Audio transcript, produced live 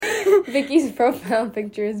Vicky's profile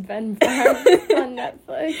picture is Ben Barnes on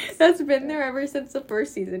Netflix. That's been there ever since the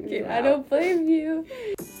first season came out. I don't blame you.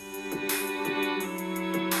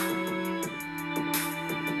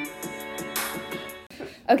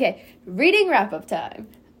 Okay, reading wrap-up time.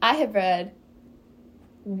 I have read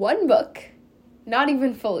one book, not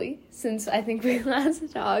even fully, since I think we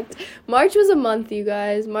last talked. March was a month, you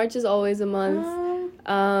guys. March is always a month.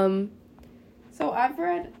 So I've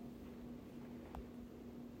read...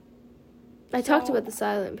 I talked about The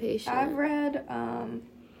Silent Patient. I've read,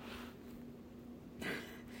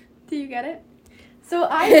 Do you get it? So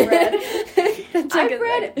I've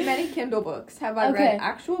read many Kindle books. Have I read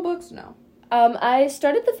actual books? No. I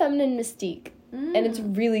started The Feminine Mystique, and it's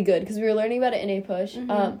really good, because we were learning about it in A-Push.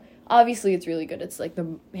 Obviously, it's really good. It's, like,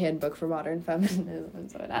 the handbook for modern feminism,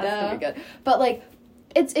 so it has to be good. But, like,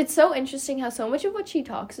 it's so interesting how so much of what she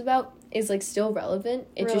talks about is, like, still relevant.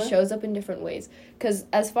 It just shows up in different ways. Because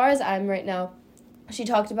as far as I'm right now, she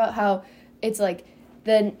talked about how it's, like,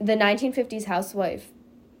 the 1950s housewife,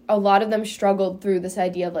 a lot of them struggled through this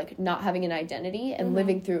idea of, like, not having an identity and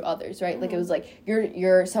living through others, right? Like, it was, like,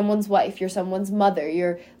 you're someone's wife, you're someone's mother,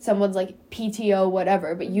 you're someone's, like, PTO,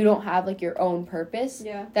 whatever, but you don't have, like, your own purpose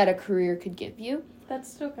that a career could give you.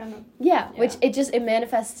 That's still kind of... Yeah, which it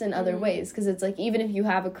manifests in other ways, because it's, like, even if you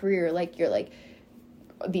have a career, like, you're, like,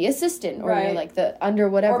 the assistant, or you're, like, the under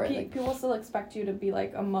whatever. Or people still expect you to be,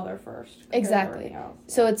 like, a mother first. Exactly.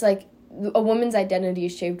 So it's, like, a woman's identity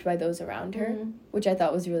is shaped by those around her, which I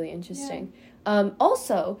thought was really interesting. Yeah.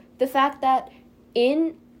 Also, the fact that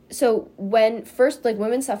when first, like,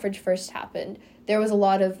 women's suffrage first happened, there was a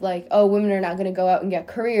lot of, like, oh, women are not going to go out and get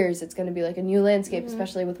careers. It's going to be, like, a new landscape,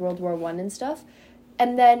 especially with World War I and stuff.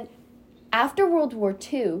 And then after World War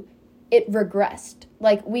II, it regressed.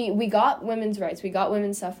 Like, we got women's rights, we got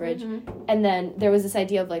women's suffrage, and then there was this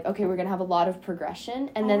idea of, like, okay, we're going to have a lot of progression,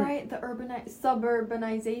 and then... right, the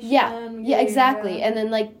suburbanization. Yeah, exactly. Yeah. And then,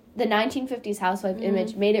 like, the 1950s housewife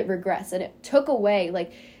image made it regress, and it took away,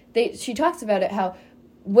 like, she talks about it, how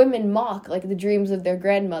women mock, like, the dreams of their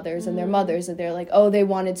grandmothers and their mothers, and they're like, oh, they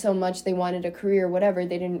wanted so much, they wanted a career, whatever,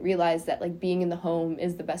 they didn't realize that, like, being in the home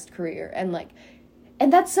is the best career, and, like...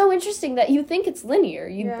 And that's so interesting that you think it's linear.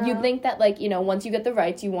 You think that, like, you know, once you get the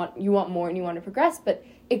rights, you want more and you want to progress, but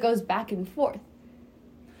it goes back and forth.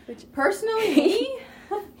 Which, personally, me?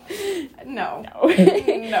 No.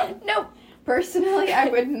 No. Personally, I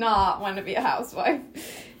would not want to be a housewife.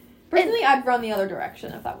 Personally, I'd run the other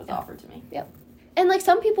direction if that was offered to me. Yep. And, like,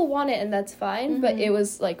 some people want it, and that's fine, but it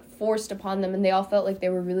was, like, forced upon them, and they all felt like they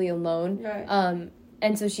were really alone. Right.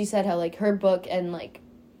 And so she said how, like, her book and, like,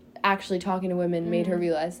 actually talking to women made her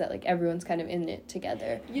realize that, like, everyone's kind of in it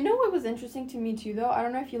together. You know what was interesting to me, too, though? I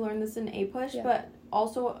don't know if you learned this in A-Push, but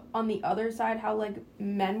also on the other side, how, like,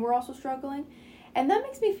 men were also struggling. And that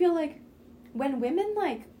makes me feel like when women,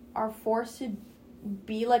 like, are forced to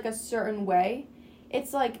be, like, a certain way,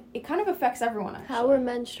 it's, like, it kind of affects everyone, actually. How were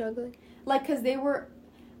men struggling? Like, because they were...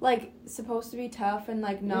 like, supposed to be tough and,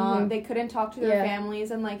 like, not, they couldn't talk to their families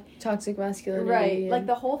and, like... Toxic masculinity. Right. Like,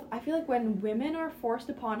 the whole... I feel like when women are forced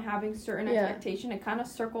upon having certain expectation, it kind of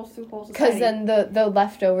circles through whole society. Because then the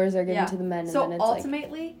leftovers are given to the men. So, and then it's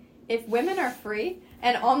ultimately, if women are free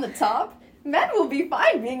and on the top, men will be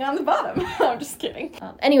fine being on the bottom. I'm just kidding.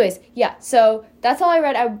 Anyways, yeah, so that's all I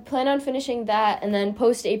read. I plan on finishing that, and then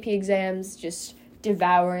post-AP exams, just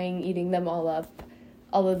devouring, eating them all up.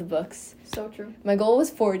 All of the books. So true. My goal was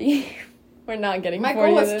 40. We're not getting 40 My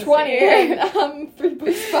goal was 20. And I'm 3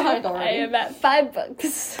 books behind already. I am at 5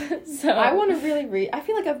 books. So I want to really read. I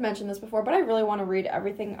feel like I've mentioned this before, but I really want to read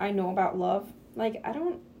everything I know about love. Like, I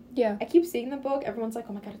don't... Yeah. I keep seeing the book. Everyone's like,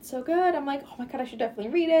 oh my god, it's so good. I'm like, oh my god, I should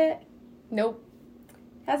definitely read it. Nope.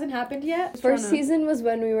 Hasn't happened yet. First season was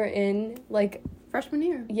when we were in, like... freshman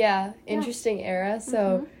year. Yeah. Interesting era.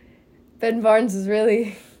 So Ben Barnes was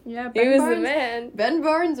really... Yeah, Ben Barnes, the man. Ben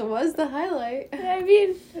Barnes was the highlight. I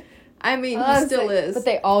mean, he still is. But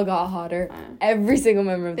they all got hotter. Every single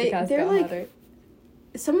member of the cast got hotter.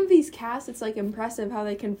 Some of these casts, it's, like, impressive how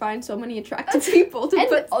they can find so many attractive people to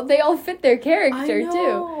put... they all fit their character,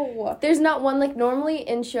 too. There's not one, like, normally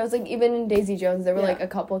in shows, like, even in Daisy Jones, there were, like, a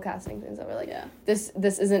couple casting things that were, like, this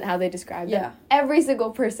isn't how they described it. Every single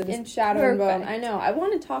person is in Shadow and Bone. I know. I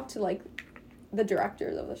want to talk to, like, the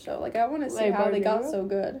directors of the show. Like, I want to see how they got so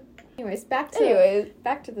good. Anyways, back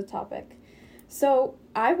to the topic. So,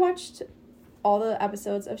 I watched all the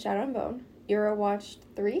episodes of Shadow and Bone. Ira watched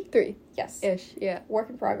 3? 3. Yes. Ish, yeah. Work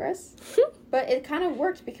in progress. But it kind of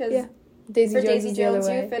worked because Daisy Jones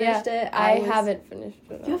you finished it. I haven't finished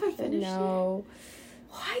it. You haven't finished it? No.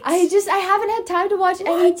 What? I haven't had time to watch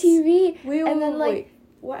any TV. Wait,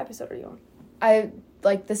 what episode are you on?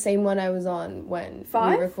 like the same one I was on when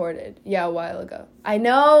 5? we recorded. Yeah, a while ago. I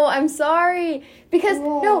know. I'm sorry because I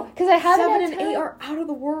haven't 7 had and time. 8 are out of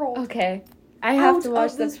the world. Okay. I have to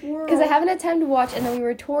watch this world. because I haven't had time to watch, and then we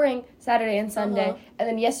were touring Saturday and Sunday, and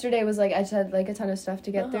then yesterday was like I just had like a ton of stuff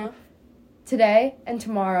to get through. Today and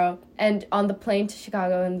tomorrow, and on the plane to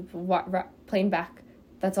Chicago and plane back.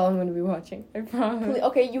 That's all I'm going to be watching. I promise.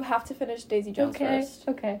 Okay, you have to finish Daisy Jones first.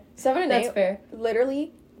 Okay. 7 and 8. That's fair.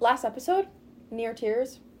 Literally, last episode, near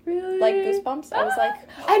tears, Really? like goosebumps. I was like,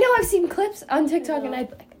 I know. I've seen clips on TikTok, and I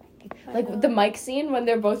like the mic scene when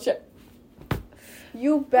they're both.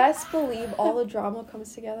 You best believe all the drama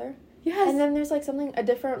comes together. Yes. And then there's like a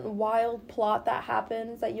different wild plot that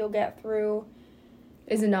happens that you'll get through.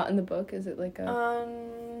 Is it not in the book? Is it like a?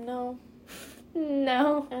 No.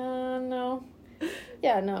 No. No.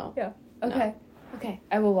 Yeah, no. Yeah. Okay. No. Okay.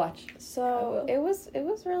 I will watch. So it was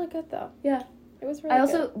really good though. Yeah. It was really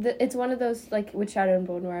good. It's one of those, like, with Shadow and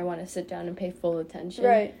Bone where I want to sit down and pay full attention.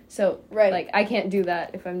 Right. So, like, I can't do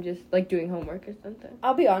that if I'm just, like, doing homework or something.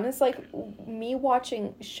 I'll be honest, like, me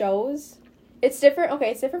watching shows, it's different. Okay,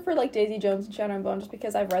 it's different for, like, Daisy Jones and Shadow and Bone just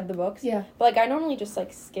because I've read the books. Yeah. But, like, I normally just,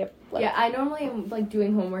 like, skip. Like, yeah, I normally am, like,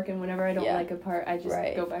 doing homework, and whenever I don't like a part, I just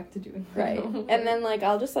go back to doing homework. And then, like,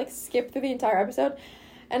 I'll just, like, skip through the entire episode.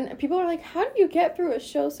 And people are like, how do you get through a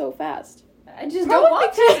show so fast? I just don't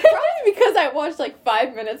watch it. Probably because I watch like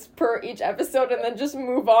 5 minutes per each episode and then just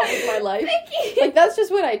move on with my life. Like, that's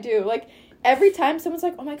just what I do. Like, every time someone's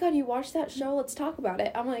like, oh my god, you watched that show? Let's talk about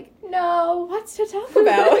it. I'm like, no, what's to talk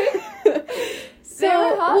about?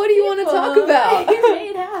 So, what do you want to talk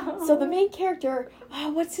about? So, the main character,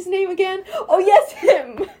 what's his name again? Oh, yes,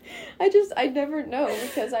 him. I never know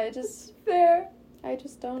because Fair. I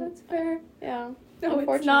just don't. That's fair. Yeah. No,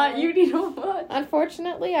 it's not. You need to watch.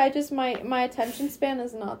 Unfortunately, my attention span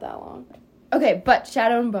is not that long. Okay, but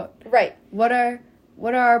Shadow and Bone. Right. What are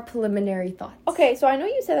our preliminary thoughts? Okay, so I know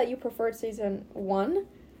you said that you preferred season 1.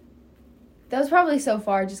 That was probably so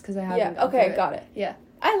far just because I haven't. Yeah. Okay, got it. Yeah.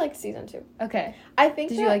 I like season 2. Okay. I think.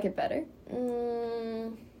 Did you like it better?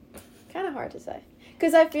 Kind of hard to say.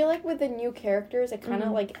 Because I feel like with the new characters, it kind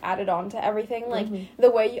of, like, added on to everything. Like, the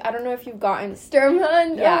way I don't know if you've gotten...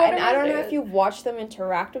 Sturmhund? Yeah, and I don't know if you've watched them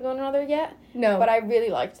interact with one another yet. No. But I really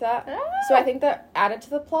liked that. So I think that added to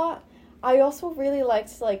the plot. I also really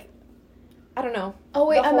liked, like... I don't know. Oh,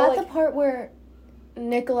 wait, I'm at the part where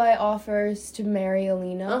Nikolai offers to marry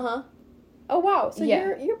Alina. Uh-huh. Oh, wow. So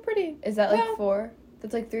you're pretty... Is that, like, 4?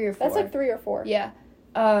 That's, like, 3 or 4. That's, like, 3 or 4. Yeah.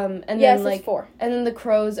 And yes, then, like, it's 4. And then the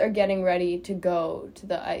crows are getting ready to go to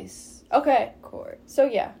the ice court. So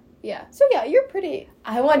yeah. Yeah. So yeah, you're pretty.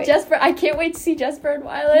 I want Jesper. I can't wait to see Jesper and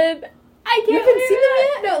Wyland. I can't. You haven't seen them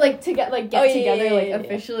yet? No, like to get together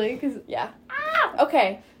officially because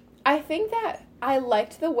Okay, I think that I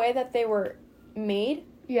liked the way that they were made.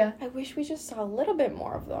 Yeah. I wish we just saw a little bit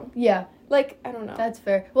more of them. Yeah. Like, I don't know. That's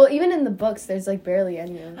fair. Well, even in the books, there's like barely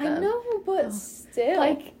any of them. I know, but still,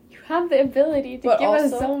 like. Have the ability to give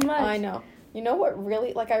us so much. I know. You know what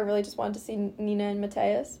really, like, I really just wanted to see Nina and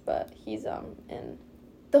Matthias, but he's, in...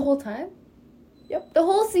 The whole time? Yep. The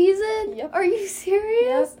whole season? Yep. Are you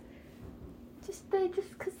serious? Yep. Just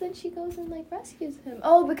because then she goes and, like, rescues him.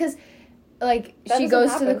 Oh, because, like, that she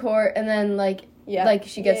goes to the court and then, like,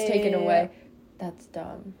 she gets taken away. Her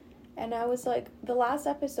dumb. And I was like, the last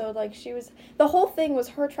episode, like, the whole thing was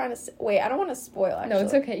her trying to, wait, I don't want to spoil, actually. No,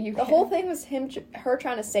 it's okay, The whole thing was her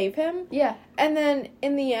trying to save him. Yeah. And then,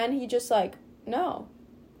 in the end, he just, like, no.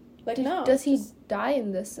 Like, no. Does he die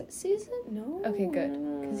in this season? No. Okay,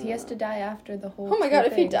 good. Because he has to die after the whole Oh my god,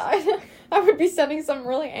 if he died, I would be sending some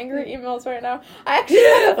really angry emails right now. I actually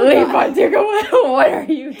what are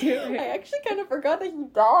you doing? I actually kind of forgot that he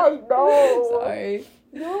died. No. Sorry.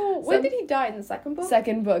 No. When did he die? In the second book?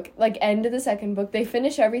 Second book. Like, end of the second book. They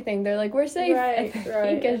finish everything. They're like, we're safe. Right, and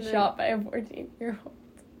then he gets shot by a 14-year-old.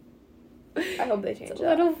 I hope they change that. It's a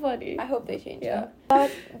little funny. I hope they change that.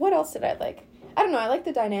 What else did I like? I don't know. I like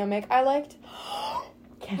the dynamic. I liked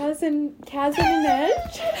Kaz and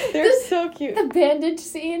Nedge. They're so cute. The bandage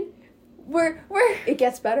scene where it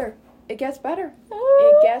gets better. It gets better.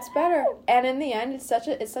 Oh. It gets better. And in the end, it's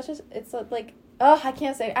like, I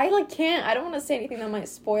can't say it. I don't want to say anything that might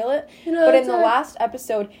spoil it. No, but in the last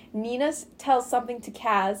episode, Nina tells something to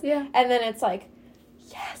Kaz. Yeah. And then it's like,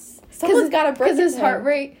 yes. Someone's got to break it. Because his heart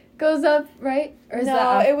rate goes up, right? Or is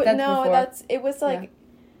it was like,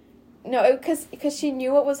 no, because she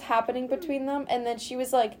knew what was happening between them, and then she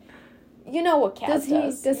was like, you know what Kaz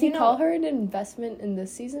does. Does he call her an investment in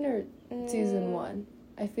this season or season 1?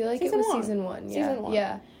 I feel like it was season 1. Yeah. Season 1.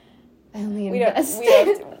 Yeah. I only invest.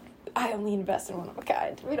 I only invest in one of a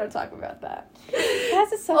kind. We don't talk about that.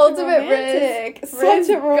 Kaz is such Ultimate a romantic. Riz. Such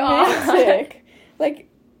a romantic. Like,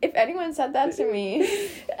 if anyone said that to me,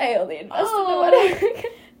 I only invest in one.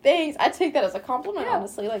 Thanks. I take that as a compliment, Yeah.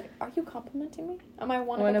 honestly. Like, are you complimenting me? Am I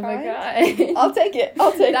one One of of a a kind? kind. I'll take it.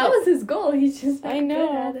 I'll take That it. was his goal. He's just not I know.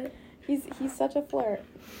 good at it. He's such a flirt.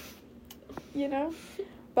 You know?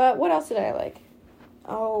 But what else did I like?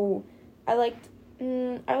 Oh, I liked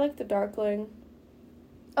the Darkling.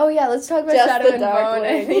 Oh yeah, let's talk about Just Shadow the and Bone. I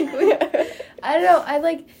Darkling. think I don't know. I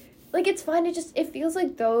like it's fine. It feels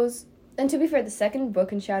like those. And to be fair, the second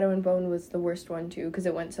book in Shadow and Bone was the worst one too because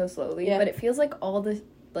it went so slowly. Yeah. But it feels like all the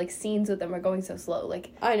scenes with them are going so slow.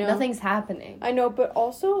 Like I know. nothing's happening. I know, but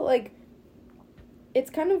also like it's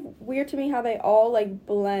kind of weird to me how they all like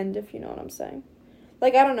blend, if you know what I'm saying.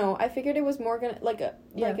 Like, I don't know. I figured it was more gonna like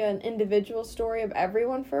an individual story of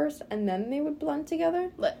everyone first, and then they would blend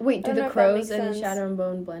together. Wait, do I don't the know if that crows makes and sense. Shadow and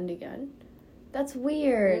Bone blend again? That's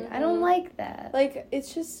weird. I don't Mhm. like that. Like,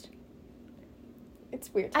 it's just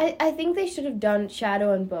it's weird. To me. I think they should have done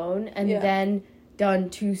Shadow and Bone and Yeah. then done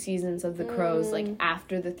 2 seasons of the Crows like Mm.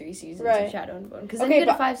 after the 3 seasons Right. of Shadow and Bone because Okay, then you did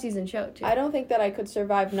a but 5-season show too. I don't think that I could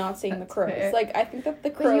survive not seeing the That's crows. fair. Like, I think that the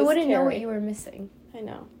crows But you wouldn't know what carry. you were missing. I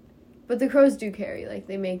know. But the Crows do carry. Like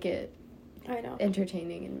they make it I know.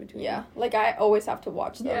 entertaining in between. Yeah. Like, I always have to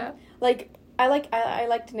watch them. Yeah. Like, I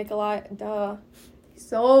liked Nikolai. Duh.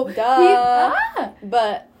 So Duh.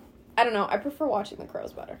 But I don't know. I prefer watching the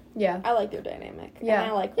crows better. Yeah. I like their dynamic. Yeah.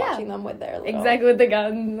 And I like Yeah. watching them with their little... Exactly with the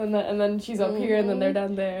guns and then she's up here and then they're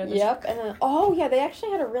down there. And Yep. And then, oh, yeah, they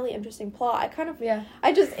actually had a really interesting plot. I kind of... Yeah.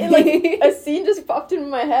 a scene just popped into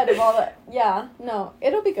my head of all that. Yeah. No.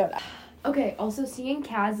 It'll be good. Okay, also seeing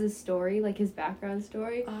Kaz's story, like his background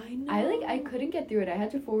story, I know. I couldn't get through it. I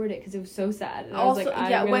had to forward it because it was so sad. And Also, I was like,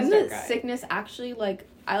 yeah, I'm gonna when start the crying. sickness actually, like,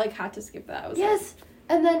 I, like, had to skip that. I was Yes,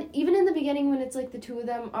 and then even in the beginning when it's like the two of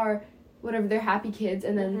them are whatever, they're happy kids,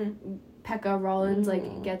 and then Pekka Rollins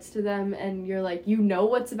like gets to them, and you're like, you know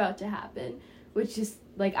what's about to happen, which is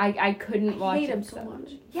like I couldn't watch hate it him so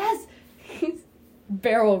much. Yes, he's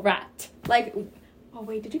barrel rat. Like, oh,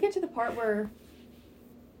 wait, did you get to the part where...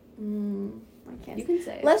 I can't You can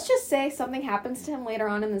say it. Let's just say something happens to him later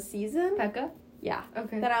on in the season. Pekka. Yeah.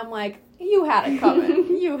 Okay. Then I'm like, you had it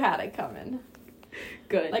coming. You had it coming.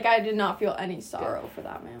 Good. Like, I did not feel any sorrow for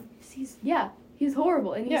that man. He's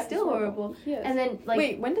horrible, and he's Yeah, still horrible. He is. And then like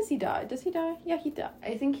wait, when does he die? Does he die? Yeah, he died.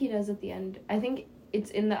 I think he does at the end. I think it's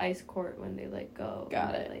in the ice court when they like go.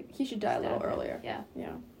 Got and it. they, like, He should die a little stab him. earlier. Yeah.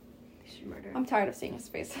 Yeah. They should murder him. I'm tired of seeing his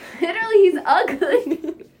face. Literally, he's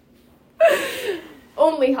ugly.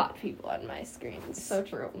 Only hot people on my screens. So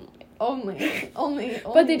true. Only.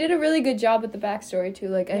 But they did a really good job with the backstory too.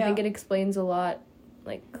 Like I Yeah. think it explains a lot,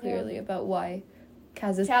 like clearly about why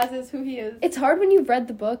Kaz Kaz is who he is. It's hard when you've read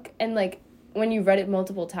the book and like when you've read it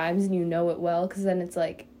multiple times and you know it well, because then it's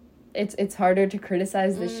like, it's harder to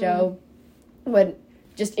criticize the show when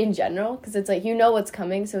just in general, because it's like you know what's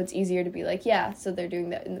coming, so it's easier to be like, yeah, so they're doing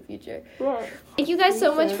that in the future. Right. Thank you guys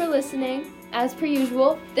so much for listening. As per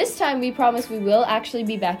usual, this time we promise we will actually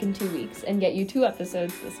be back in 2 weeks and get you 2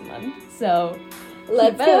 episodes this month. So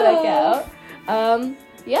Let's keep a go. lookout.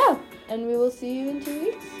 Yeah, and we will see you in 2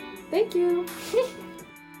 weeks. Thank you.